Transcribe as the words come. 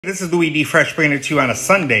This is Louis D. Fresh bringing it to you on a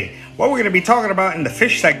Sunday. What we're going to be talking about in the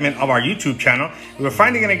fish segment of our YouTube channel, we're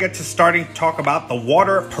finally going to get to starting to talk about the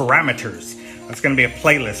water parameters. That's going to be a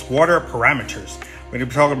playlist, water parameters. We're going to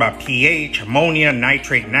be talking about pH, ammonia,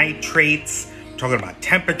 nitrate, nitrates, we're talking about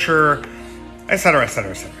temperature, etc., etc.,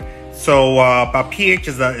 etc. So about pH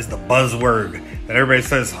is the buzzword that everybody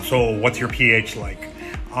says, so what's your pH like?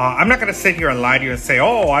 I'm not going to sit here and lie to you and say,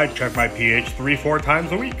 oh, I check my pH 3-4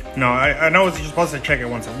 times a week. No, I know you're supposed to check it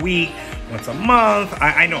once a week, once a month.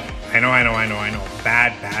 I know.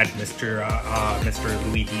 Bad, Mr.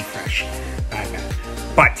 Louis D. Fresh. Bad.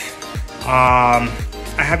 But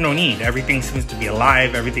I have no need. Everything seems to be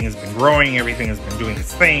alive. Everything has been growing. Everything has been doing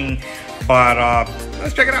its thing. But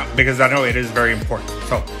let's check it out because I know it is very important.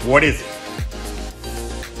 So what is it?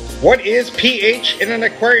 What is pH in an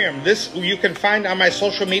aquarium? This you can find on my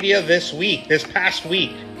social media this past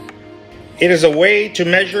week. It is a way to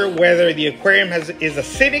measure whether the aquarium is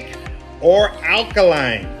acidic or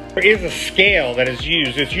alkaline. There is a scale that is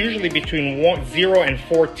used. It's usually between 0 and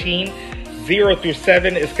 14. 0 through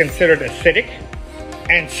 7 is considered acidic,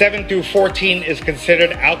 and 7 through 14 is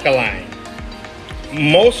considered alkaline.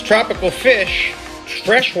 Most tropical fish,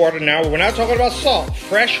 freshwater now, we're not talking about salt,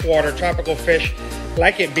 freshwater tropical fish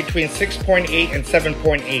like it between 6.8 and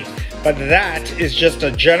 7.8, but that is just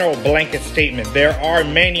a general blanket statement. There are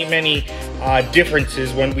many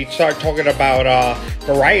differences when we start talking about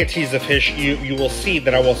varieties of fish. You will see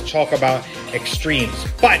that I will talk about extremes,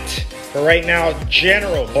 but for right now,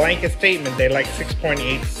 general blanket statement, they like 6.8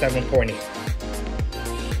 to 7.8.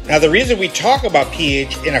 Now the reason we talk about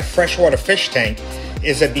pH in a freshwater fish tank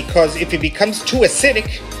is that because if it becomes too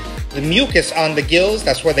acidic, the mucus on the gills,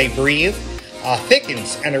 that's where they breathe,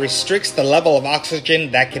 thickens and it restricts the level of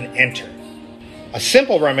oxygen that can enter. A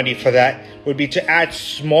simple remedy for that would be to add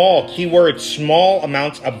small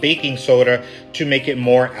amounts of baking soda to make it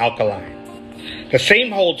more alkaline. The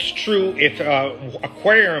same holds true if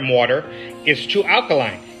aquarium water is too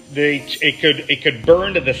alkaline. It could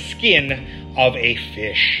burn the skin of a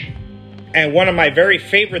fish. And one of my very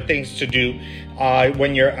favorite things to do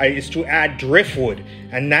is to add driftwood,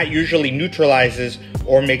 and that usually neutralizes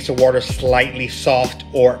or makes the water slightly soft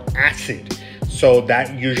or acid. So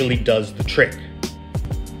that usually does the trick.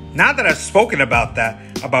 Now that I've spoken about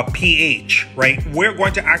pH, right, we're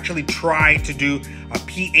going to actually try to do a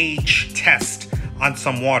pH test on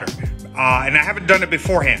some water. And I haven't done it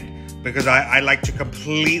beforehand because I like to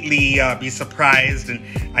completely be surprised. And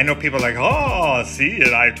I know people are like, oh, see,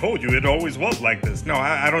 I told you it always was like this. No,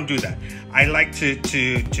 I don't do that. I like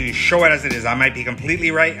to show it as it is. I might be completely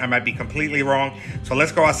right. I might be completely wrong. So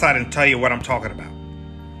let's go outside and tell you what I'm talking about.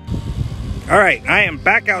 All right, I am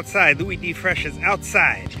back outside. Louis D. Fresh is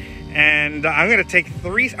outside. And I'm going to take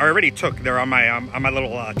I already took, they're on my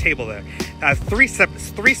little table there. Three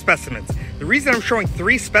specimens. The reason I'm showing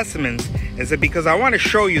 3 specimens is that because I want to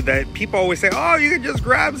show you that people always say, oh, you can just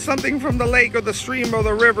grab something from the lake or the stream or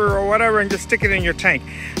the river or whatever and just stick it in your tank.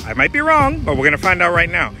 I might be wrong, but we're going to find out right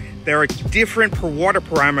now. There are different water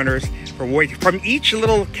parameters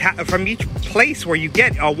from each place where you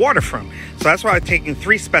get water from. So that's why I'm taking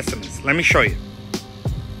 3 specimens. Let me show you.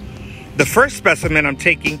 The first specimen I'm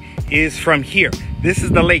taking is from here. This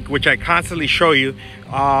is the lake, which I constantly show you,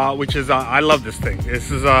 which is, I love this thing.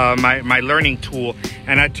 This is my learning tool.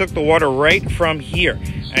 And I took the water right from here.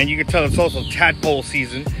 And you can tell it's also tadpole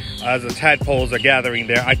season, as the tadpoles are gathering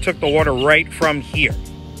there. I took the water right from here.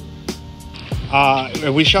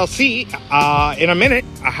 We shall see in a minute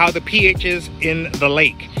how the pH is in the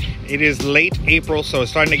lake. It is late April, so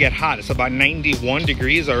it's starting to get hot. It's about 91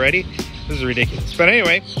 degrees already. This is ridiculous. But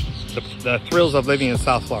anyway, the thrills of living in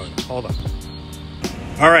South Florida. Hold on.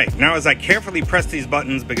 All right, now as I carefully press these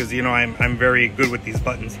buttons, because you know I'm very good with these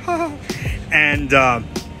buttons, and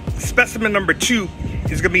specimen number 2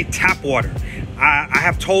 is gonna be tap water. I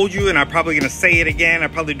have told you, and I'm probably gonna say it again. I'll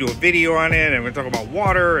probably do a video on it, and we're talking about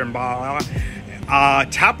water and blah, blah, blah.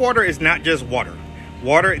 Tap water is not just water.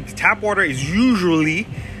 Tap water is usually,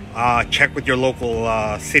 check with your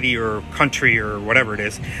local city or country or whatever it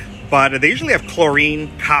is, but they usually have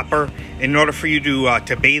chlorine, copper, in order for you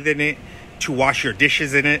to bathe in it, to wash your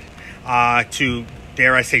dishes in it, to,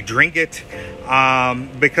 dare I say, drink it,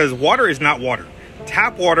 because water is not water.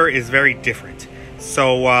 Tap water is very different.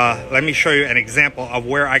 So let me show you an example of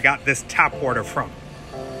where I got this tap water from.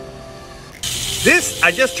 This, I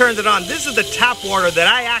just turned it on. This is the tap water that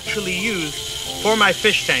I actually use for my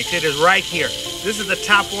fish tanks. It is right here. This is the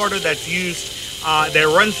tap water that's used, that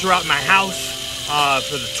runs throughout my house,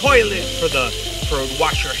 for the toilet, for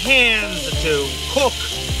wash your hands, to cook,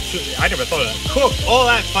 I never thought of that, cook, all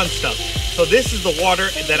that fun stuff. So this is the water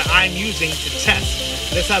that I'm using to test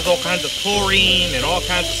This has all kinds of chlorine and all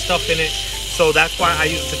kinds of stuff in it. So that's why I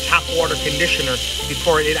use the tap water conditioner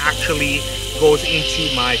before it actually goes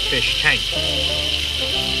into my fish tank.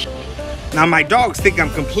 Now my dogs think I'm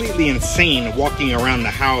completely insane walking around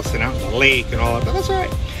the house and out in the lake and all that, but that's all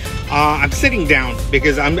right. I'm sitting down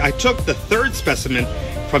because I took the third specimen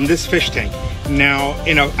from this fish tank. Now,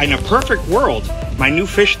 in a perfect world, my new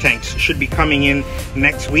fish tanks should be coming in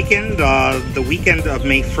next weekend, the weekend of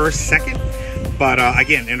May 1st, 2nd. But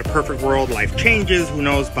again, in a perfect world, life changes, who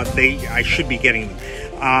knows, but I should be getting them.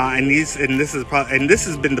 And this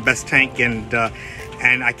has been the best tank, and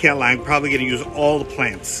I can't lie, I'm probably going to use all the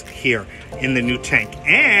plants here in the new tank.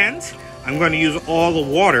 And I'm going to use all the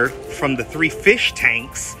water from the 3 fish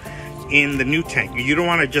tanks in the new tank. You don't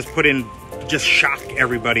want to just shock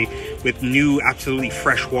everybody with new, absolutely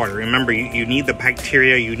fresh water. Remember, you need the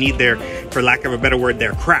bacteria, you need their, for lack of a better word,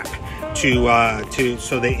 their crap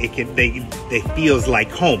so they feels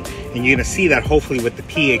like home. And you're gonna see that hopefully with the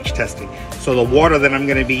pH testing. So the water that I'm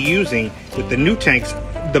gonna be using with the new tanks,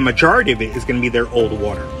 the majority of it is gonna be their old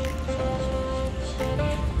water.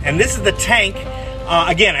 And this is the tank,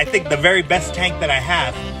 again, I think the very best tank that I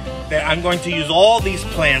have, that I'm going to use all these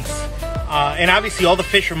plants, and obviously all the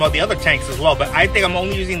fish from all the other tanks as well, but I think I'm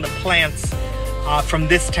only using the plants from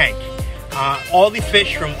this tank. All the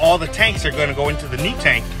fish from all the tanks are gonna go into the new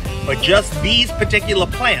tank, but just these particular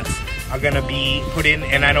plants are gonna be put in,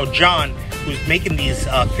 and I know John, who's making these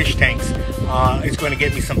fish tanks, is going to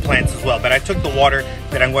get me some plants as well. But I took the water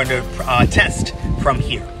that I'm going to test from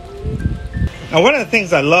here. Now, one of the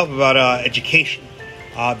things I love about education,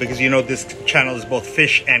 because you know this channel is both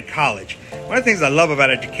fish and college. One of the things I love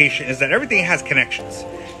about education is that everything has connections.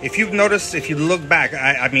 If you've noticed, if you look back,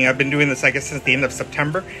 I mean, I've been doing this, I guess, since the end of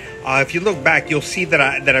September. If you look back, you'll see that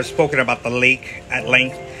I've spoken about the lake at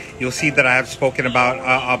length. You'll see that I have spoken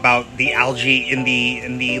about the algae in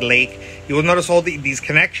the lake. You will notice all these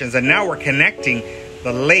connections, and now we're connecting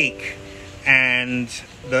the lake and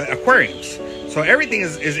the aquariums. So everything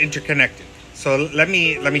is interconnected. So let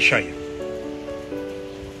me show you.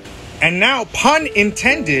 And now, pun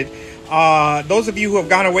intended, those of you who have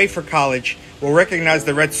gone away for college will recognize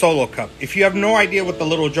the red Solo cup. If you have no idea what the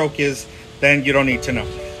little joke is, then you don't need to know.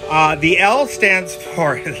 The L stands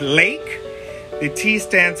for lake. The T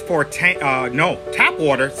stands for tap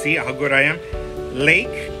water. See how good I am?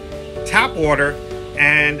 Lake, tap water,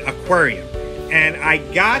 and aquarium. And I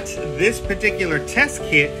got this particular test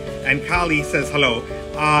kit, and Kali says hello.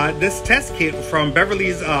 This test kit from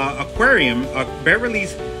Beverly's Aquarium,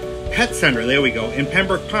 Beverly's Pet Center, there we go, in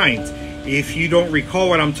Pembroke Pines. If you don't recall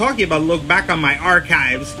what I'm talking about, look back on my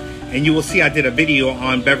archives and you will see I did a video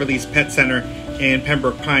on Beverly's Pet Center in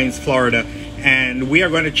Pembroke Pines, Florida. And we are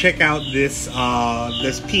going to check out this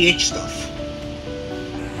pH stuff.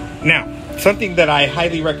 Now, something that I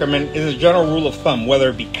highly recommend is a general rule of thumb, whether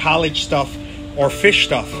it be college stuff or fish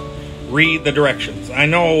stuff, read the directions. I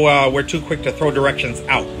know we're too quick to throw directions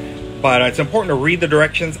out, but it's important to read the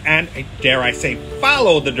directions and, dare I say,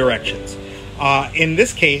 follow the directions. In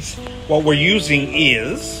this case, what we're using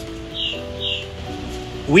is,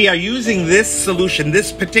 we are using this solution,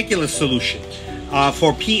 this particular solution,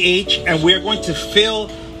 for pH, and we're going to fill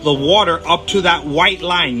the water up to that white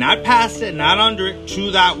line, not past it, not under it,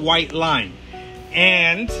 to that white line.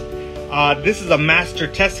 And this is a master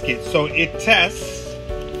test kit, so it tests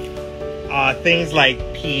things like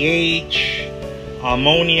pH,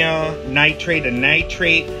 ammonia, nitrate, and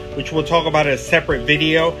nitrate, which we'll talk about in a separate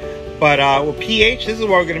video. But with pH, this is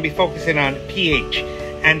what we're going to be focusing on, pH.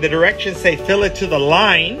 And the directions say fill it to the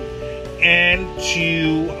line and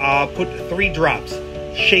to put 3 drops.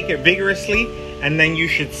 Shake it vigorously, and then you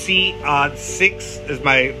should see 6 is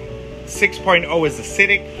my 6.0 is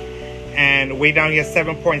acidic, and way down here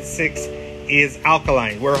 7.6 is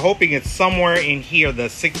alkaline. We're hoping it's somewhere in here, the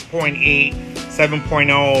 6.8,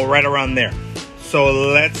 7.0, right around there. So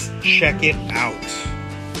let's check it out.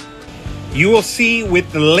 You will see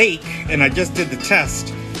with the lake, and I just did the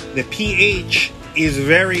test, the pH is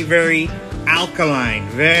very, very alkaline,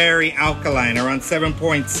 around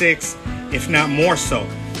 7.6, if not more so.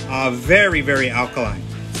 Very, very alkaline.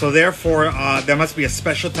 So therefore, there must be a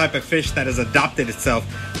special type of fish that has adopted itself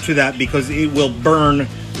to that, because it will burn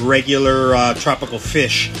regular tropical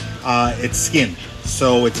fish, its skin.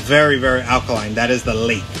 So it's very, very alkaline. That is the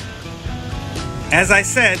lake. As I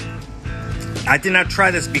said, I did not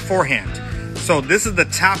try this beforehand. So this is the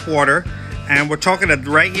tap water, and we're talking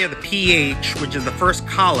right here, the pH, which is the first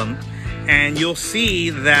column, and you'll see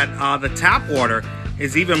that the tap water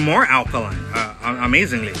is even more alkaline,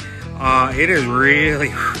 amazingly. It is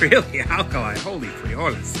really, really alkaline. Holy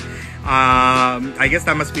frijoles. I guess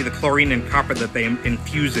that must be the chlorine and copper that they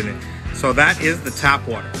infuse in it. So that is the tap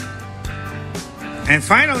water. And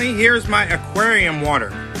finally, here's my aquarium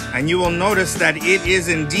water. And you will notice that it is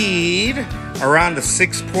indeed around the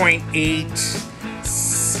 6.8,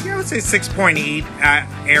 I would say 6.8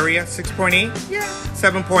 area, 6.8, yeah,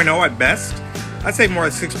 7.0 at best. I'd say more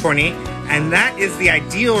at 6.8. And that is the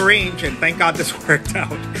ideal range, and thank God this worked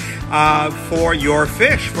out, for your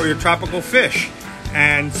fish, for your tropical fish.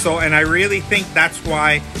 And I really think that's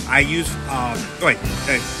why I use, well,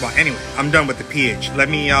 anyway, I'm done with the pH. Let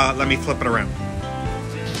me flip it around.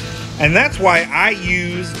 And that's why I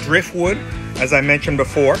use driftwood, as I mentioned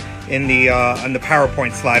before, in the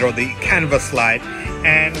PowerPoint slide or the Canva slide,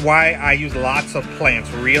 and why I use lots of plants,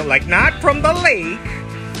 real, like not from the lake,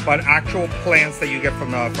 but actual plants that you get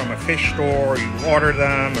from a fish store, or you order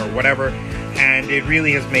them or whatever. And it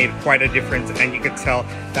really has made quite a difference, and you can tell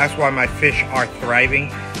that's why my fish are thriving.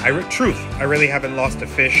 I really haven't lost a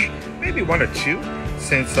fish, maybe one or two,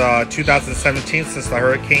 since 2017, since the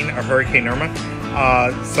Hurricane Irma.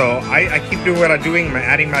 So I keep doing what I'm doing. I'm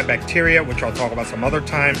adding my bacteria, which I'll talk about some other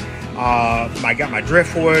time. I got my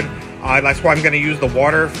driftwood. That's why I'm going to use the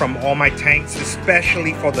water from all my tanks,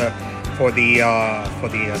 especially for the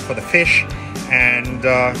fish. And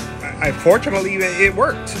fortunately, it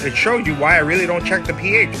worked. It showed you why I really don't check the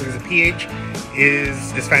pH, because the pH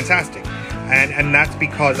is fantastic. And that's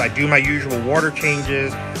because I do my usual water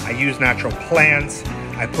changes. I use natural plants.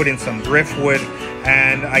 I put in some driftwood.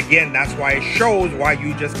 And again, that's why it shows why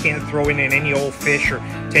you just can't throw in any old fish or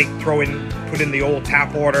put in the old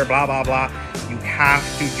tap water, blah, blah, blah. You have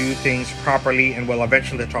to do things properly, and we'll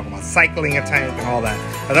eventually talk about cycling a tank and all that.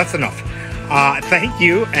 But that's enough. Thank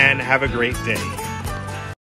you, and have a great day.